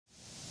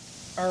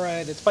All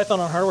right, it's Python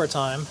on Hardware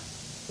time.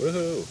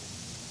 Woohoo!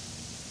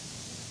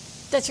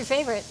 That's your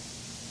favorite.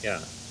 Yeah.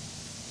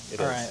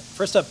 All right,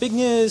 first up, big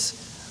news.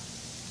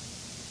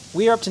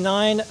 We are up to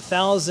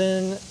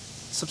 9,000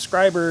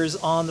 subscribers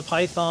on the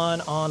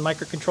Python on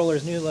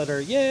Microcontrollers newsletter.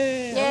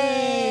 Yay!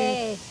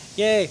 Yay!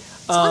 Yay!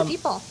 It's a lot of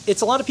people.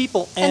 It's a lot of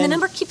people. And the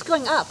number keeps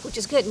going up, which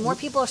is good. More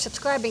people are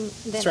subscribing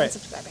than right.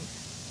 unsubscribing.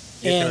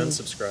 You can And-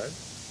 unsubscribe?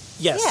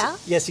 Yes. Yeah.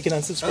 Yes, you can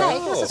unsubscribe. Yeah, you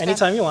can unsubscribe.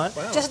 Anytime you want.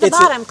 Wow. Just at the It's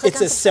bottom, click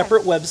It's a unsubscribe.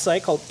 separate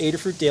website called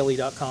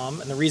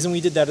adafruitdaily.com, and the reason we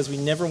did that is we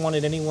never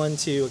wanted anyone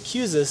to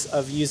accuse us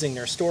of using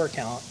their store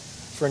account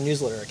for a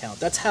newsletter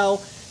account. That's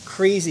how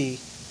crazy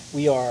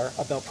we are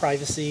about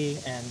privacy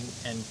and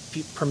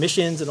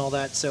permissions and all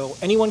that. So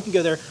anyone can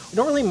go there. We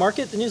don't really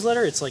market the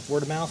newsletter. It's like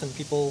word of mouth, and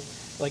people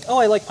are like, oh,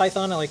 I like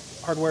Python, I like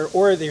hardware,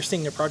 or they're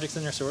seeing their projects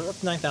in there. So we're up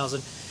to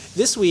 9,000.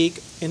 This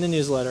week in the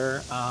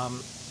newsletter,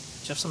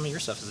 Jeff, some of your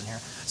stuff is in here.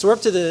 So we're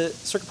up to the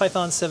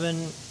CircuitPython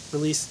 7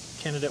 release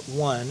candidate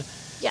 1.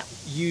 Yeah.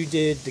 You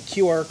did the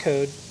QR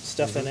code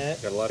stuff in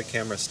it. Got a lot of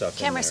camera stuff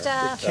in Camera there.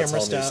 stuff. That's Camera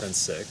all stuff. new since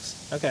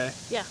 6. Okay.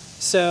 Yeah.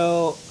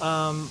 So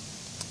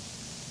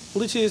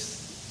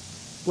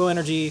Bluetooth, low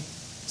energy,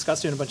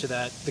 Scott's doing a bunch of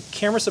that. The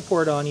camera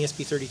support on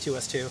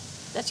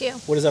ESP32S2, That's you.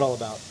 what is that all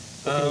about?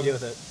 What can you do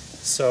with it?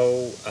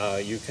 So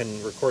you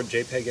can record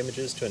JPEG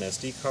images to an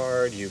SD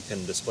card. You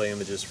can display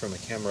images from a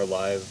camera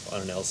live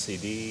on an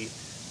LCD.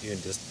 You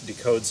can just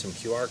decode some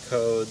QR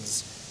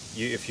codes.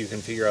 If you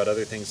can figure out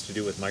other things to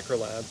do with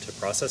Microlab to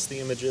process the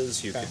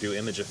images, you Okay. could do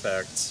image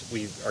effects.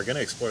 We are going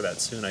to explore that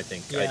soon, I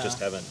think. I Yeah. just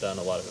haven't done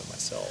a lot of it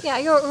myself. Yeah,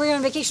 we're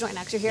on vacation right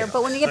now because you're here. Yeah.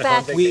 But when you get I'm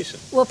back, on vacation.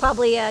 we'll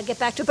probably get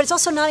back to it. But it's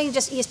also not even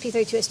just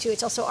ESP32S2.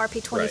 It's also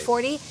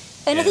RP2040.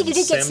 And I think you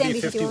did get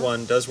SAMD51.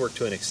 SAMD51 does work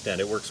to an extent.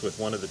 It works with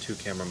one of the two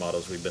camera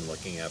models we've been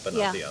looking at, but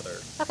Yeah. not the other.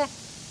 Okay.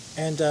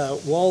 And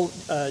while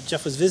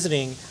Jeff was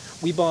visiting,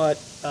 we bought,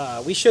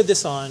 we showed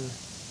this on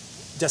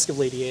Desk of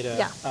Lady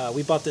Ada. Yeah.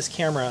 We bought this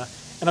camera,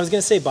 and I was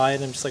going to say buy it,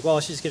 and I'm just like, well,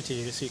 I should just give it to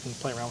you so you can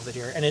play around with it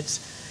here. And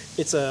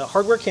it's a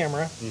hardware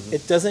camera. Mm-hmm.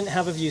 It doesn't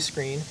have a view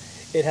screen.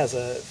 It has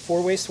a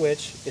 4-way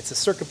switch. It's a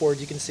circuit board.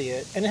 You can see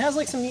it. And it has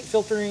like some neat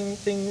filtering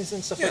things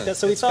and stuff like that.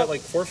 So we it's thought, got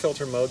like 4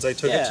 filter modes. I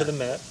took Yeah. it to the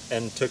Met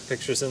and took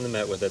pictures in the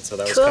Met with it, so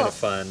that was Cool. kind of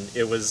fun.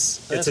 That's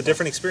It's a cool.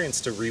 different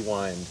experience to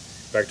rewind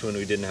back to when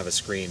we didn't have a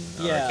screen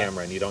on Yeah. our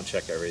camera and you don't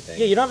check everything.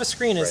 yeah, you don't have a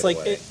screen. It's right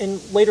like, away. and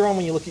later on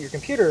when you look at your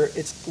computer,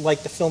 it's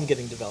like the film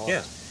getting developed.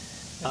 Yeah.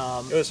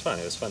 It was fun.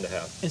 It was fun to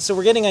have. And so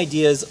we're getting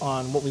ideas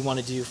on what we want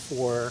to do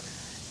for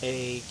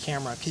a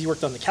camera, because you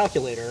worked on the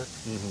calculator.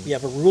 Mm-hmm. We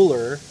have a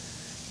ruler,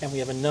 and we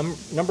have a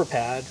number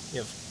pad. We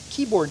have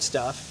keyboard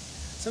stuff.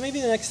 So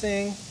maybe the next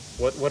thing,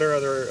 What are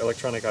other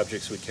electronic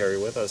objects we carry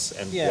with us,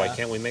 and Yeah. why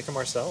can't we make them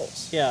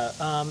ourselves?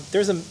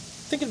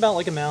 thinking about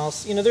like a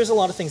mouse. There's a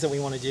lot of things that we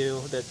want to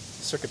do that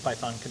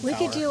CircuitPython can We power.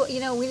 could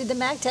do, we did the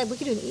MagTab. We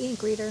could do an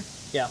e-ink reader.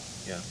 Yeah.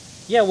 Yeah.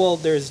 Yeah, well,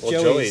 there's Well,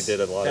 Joey's, Joey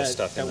did a lot of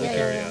stuff in we that Yeah,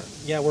 carry. area.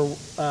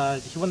 Yeah,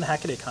 he won the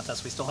Hackaday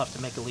contest. We still have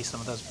to make at least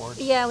some of those boards.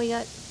 Yeah, we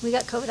got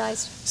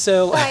COVIDized.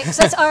 So, All right,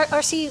 so that's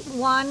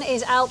RC1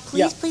 is out.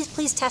 Please, Yeah.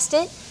 please test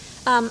it.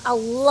 A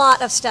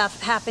lot of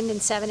stuff happened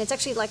in 7. It's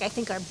actually like I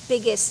think our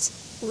biggest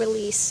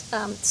release.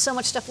 So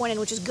much stuff went in,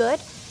 which is good.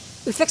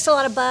 We fixed a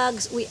lot of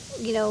bugs. We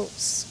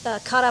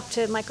caught up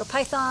to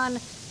MicroPython,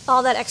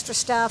 all that extra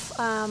stuff.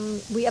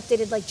 We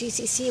updated like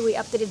GCC. We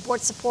updated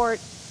board support,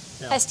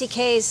 Yeah.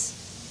 SDKs.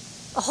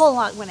 A whole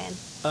lot went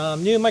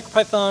in. new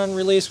MicroPython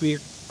release. We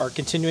are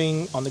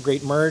continuing on the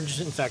Great Merge.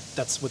 In fact,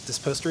 that's what this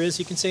poster is.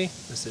 You can see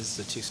this is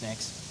the two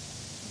snakes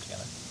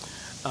together.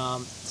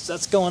 So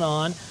that's going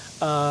on.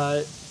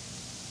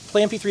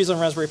 Play MP3s on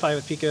Raspberry Pi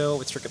with Pico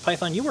with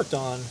CircuitPython. You worked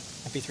on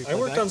MP3 I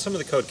worked playback. on some of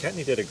the code.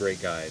 Kattni did a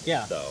great guide,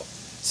 Yeah. though.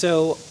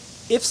 So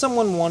if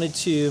someone wanted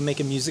to make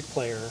a music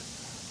player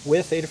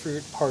with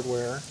Adafruit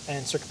hardware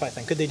and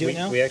CircuitPython, could they do it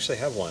now? We actually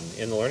have one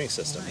in the learning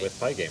system Right. with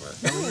PyGamer.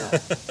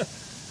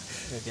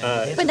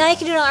 But now you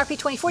can do it on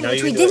RP2040, Now which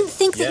you we can do didn't it.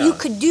 think that you Yeah.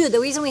 could do. The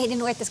reason we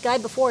didn't write this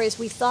guide before is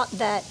we thought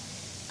that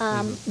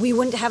we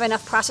wouldn't have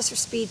enough processor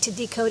speed to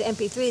decode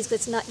MP3s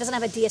because it doesn't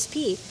have a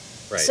DSP.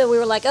 Right. So we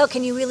were like, oh,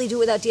 can you really do it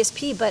without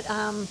DSP? But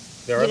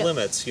There are you know-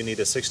 limits. You need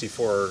a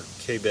 64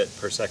 kbit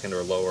per second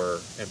or lower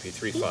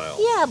MP3 file.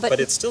 yeah, but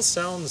it still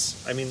sounds.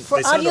 I mean, for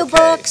they sound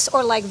audiobooks okay.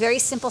 or like very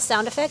simple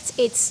sound effects,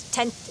 it's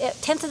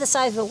tenth of the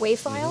size of a WAV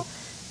file.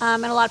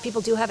 And a lot of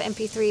people do have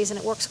MP3s, and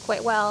it works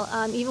quite well.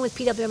 Even with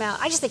PWM out,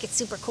 I just think it's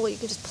super cool. You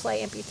can just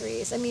play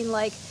MP3s. I mean,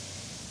 like,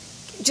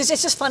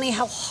 it's just funny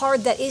how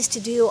hard that is to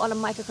do on a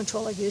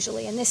microcontroller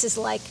usually. And this is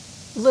like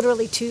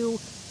literally 2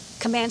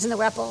 commands in the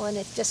REPL, and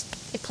it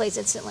plays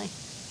instantly.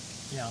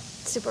 Yeah.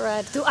 Super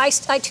rad. Through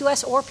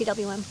I2S or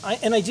PWM.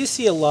 And I do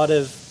see a lot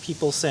of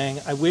people saying,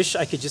 I wish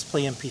I could just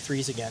play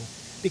MP3s again.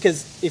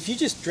 Because if you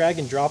just drag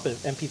and drop an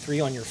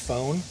MP3 on your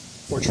phone,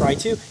 or try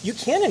to, you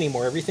can't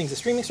anymore. Everything's a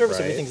streaming service,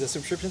 Right. everything's a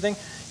subscription thing.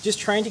 Just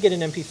trying to get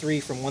an MP3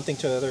 from one thing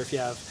to another, if you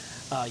have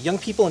young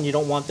people and you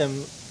don't want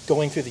them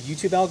going through the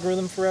YouTube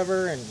algorithm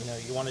forever, and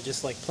you want to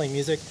just like play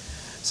music.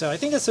 So I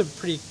think that's a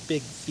pretty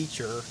big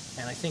feature,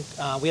 and I think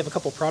we have a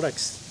couple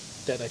products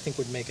that I think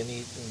would make a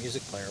neat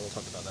music player. We'll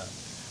talk about that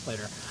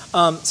later.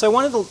 So I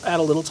wanted to add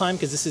a little time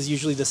because this is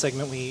usually the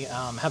segment we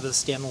have a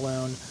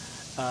standalone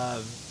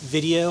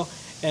video,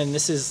 and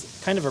this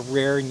is kind of a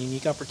rare and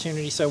unique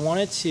opportunity. So I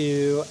wanted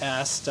to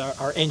ask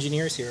our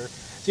engineers here.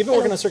 So you've been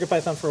working on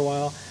CircuitPython for a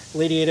while.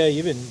 Lady Ada,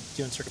 you've been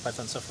doing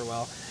CircuitPython stuff for a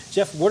while.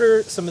 Jeff, what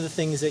are some of the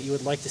things that you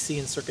would like to see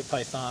in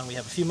CircuitPython? We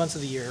have a few months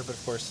of the year, but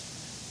of course,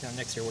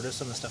 next year, what are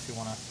some of the stuff you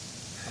want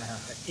to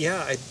have?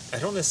 Yeah, I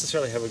don't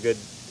necessarily have a good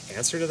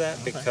answer to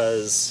that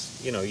because,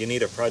 you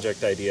need a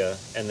project idea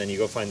and then you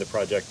go find the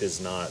project is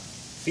not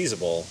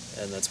feasible,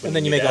 and that's when and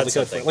then you need make to all add the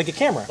code for something. it, like a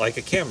camera. Like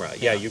a camera,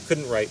 yeah. Yeah. You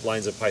couldn't write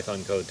lines of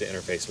Python code to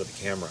interface with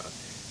a camera.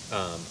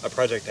 A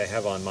project I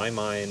have on my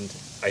mind,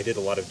 I did a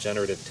lot of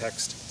generative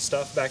text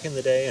stuff back in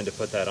the day, and to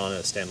put that on a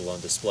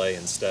standalone display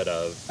instead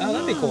of Oh,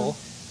 that'd be cool.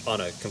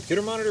 on a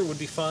computer monitor would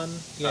be fun.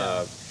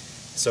 Yeah.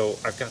 So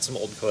I've got some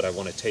old code I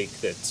want to take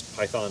that's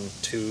Python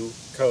 2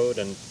 code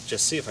and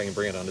just see if I can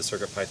bring it onto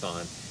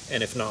CircuitPython.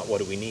 And if not, what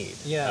do we need?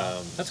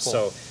 Yeah, that's cool.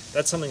 So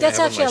that's something That's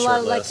I have actually on a my lot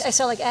short of, like, list. I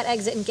saw, like, at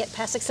Exit and Get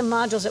Past, like, some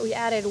modules that we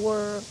added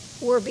were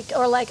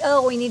or like,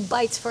 oh, we need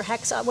bytes for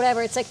hex,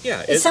 whatever. It's like,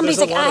 Yeah, if somebody's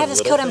there's a like, lot I of have this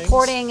little code I'm things.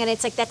 porting, and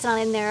it's like, that's not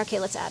in there. Okay,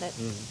 let's add it.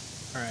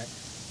 All right.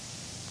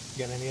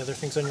 You got any other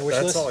things on your wish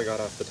That's list? all I got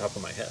off the top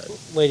of my head.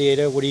 Lady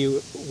Ada, what do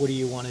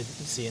you want to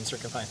see in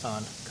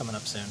CircuitPython coming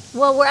up soon?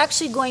 Well, we're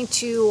actually going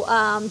to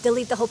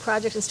delete the whole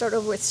project and start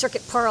over with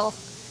Circuit Perl,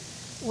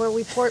 where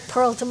we port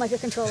Perl to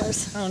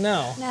microcontrollers. Oh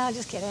no. No,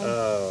 just kidding.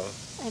 Oh,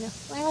 I know.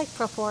 I like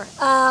Perl 4.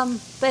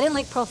 But I didn't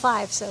like Perl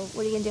 5, so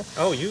what are you going to do?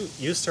 oh,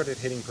 you started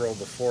hating Perl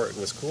before it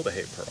was cool to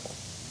hate Perl.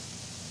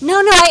 No,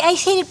 I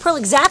hated Perl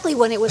exactly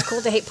when it was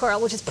cool to hate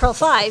Perl, which is Perl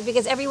 5,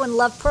 because everyone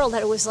loved Perl,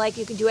 that it was like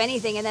you could do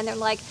anything, and then they're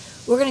like,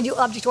 we're going to do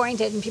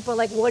object-oriented, and people are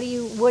like, what are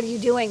you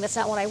doing? That's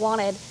not what I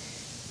wanted.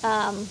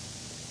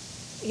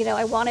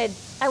 I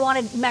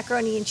wanted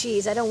macaroni and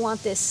cheese. I don't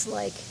want this,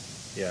 like,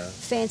 Yeah.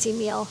 fancy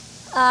meal.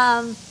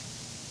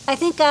 I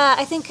think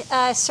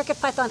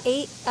CircuitPython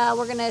 8,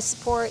 we're going to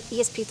support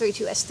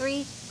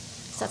ESP32S3,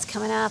 so that's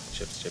coming up.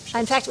 Chips.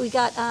 In fact, we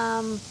got,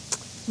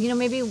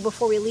 maybe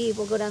before we leave,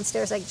 we'll go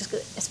downstairs.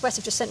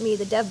 Espresso just sent me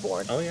the dev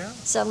board, Oh, yeah.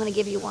 so I'm going to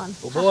give you one.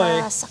 Oh, boy.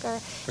 Haha, sucker.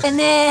 And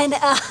then,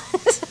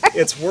 sorry.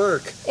 It's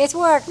work. It's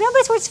work. No,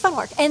 but it's fun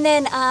work. And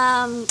then,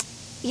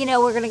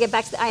 we're going to get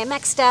back to the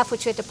IMX stuff,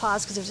 which we had to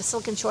pause because there's a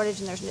silicon shortage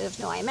and there's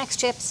no IMX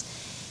chips.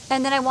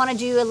 And then I want to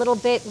do a little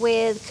bit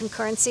with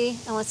concurrency.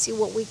 I want to see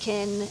what we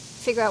can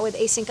figure out with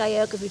async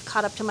IO because we've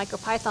caught up to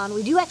MicroPython.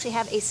 We do actually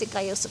have async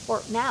IO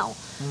support now,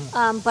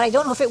 but I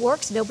don't know if it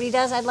works. Nobody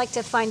does. I'd like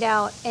to find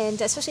out, and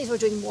especially as we're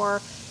doing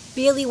more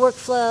BLE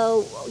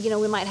workflow,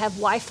 we might have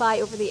Wi-Fi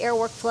over the air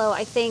workflow.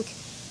 I think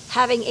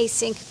having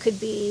async could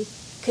be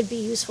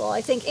useful.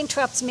 I think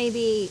interrupts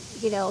maybe,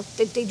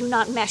 they do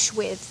not mesh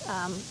with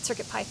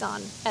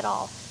CircuitPython at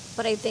all.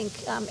 But I think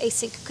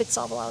async could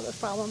solve a lot of those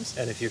problems.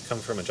 And if you come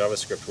from a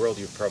JavaScript world,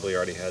 you've probably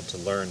already had to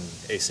learn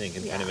async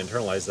and kind of Yeah.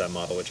 internalize that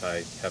model, which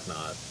I have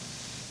not.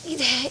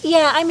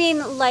 Yeah,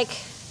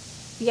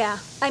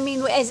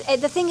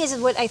 the thing is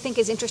what I think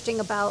is interesting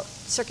about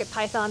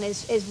CircuitPython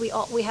is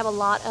we have a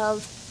lot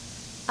of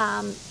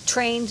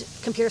trained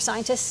computer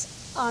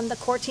scientists on the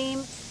core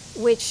team,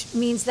 which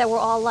means that we're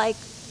all like,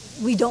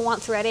 we don't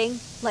want threading.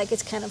 Like,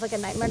 it's kind of like a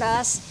nightmare to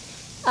us.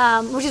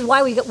 Which is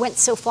why we went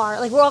so far.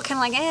 Like, we're all kind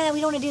of like, we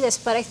don't want to do this.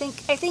 But I think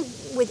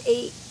with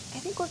 8, I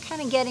think we're kind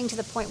of getting to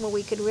the point where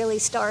we could really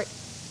start.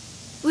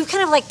 We've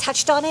kind of like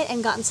touched on it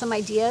and gotten some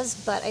ideas,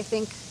 but I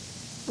think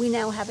we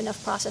now have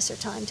enough processor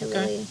time to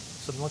really.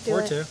 Something to look do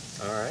forward it.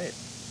 to. All right.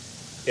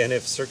 And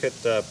if Circuit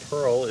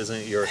Perl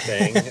isn't your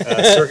thing,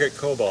 Circuit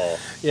COBOL,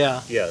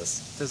 Yeah.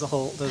 yes. There's a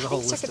whole I think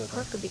list Circuit of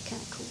Perl them. could be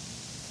kind of cool.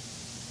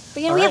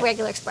 But All we have right.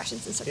 regular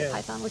expressions in Yeah.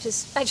 CircuitPython, which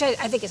is actually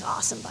I think is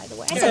awesome. By the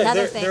way, that's Yeah,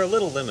 another they're a thing.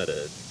 little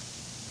limited,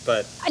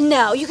 but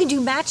No, you can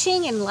do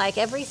matching and like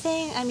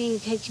everything. I mean,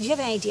 do you have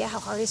any idea how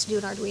hard it is to do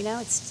an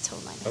Arduino? It's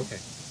totally nightmare. okay.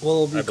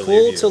 Well, it'll I be believe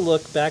cool you. to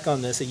look back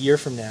on this a year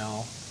from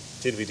now.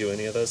 Did we do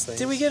any of those things?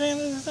 Did we get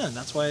anything done?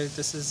 That's why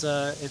this is.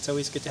 It's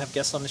always good to have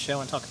guests on the show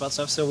and talk about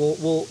stuff. So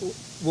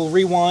we'll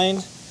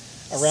rewind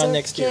around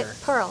next year.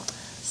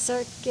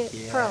 Circuit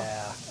Yeah. Perl.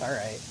 All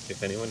right.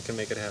 If anyone can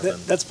make it happen.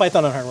 That's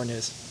Python on Hardware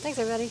News. Thanks,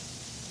 everybody.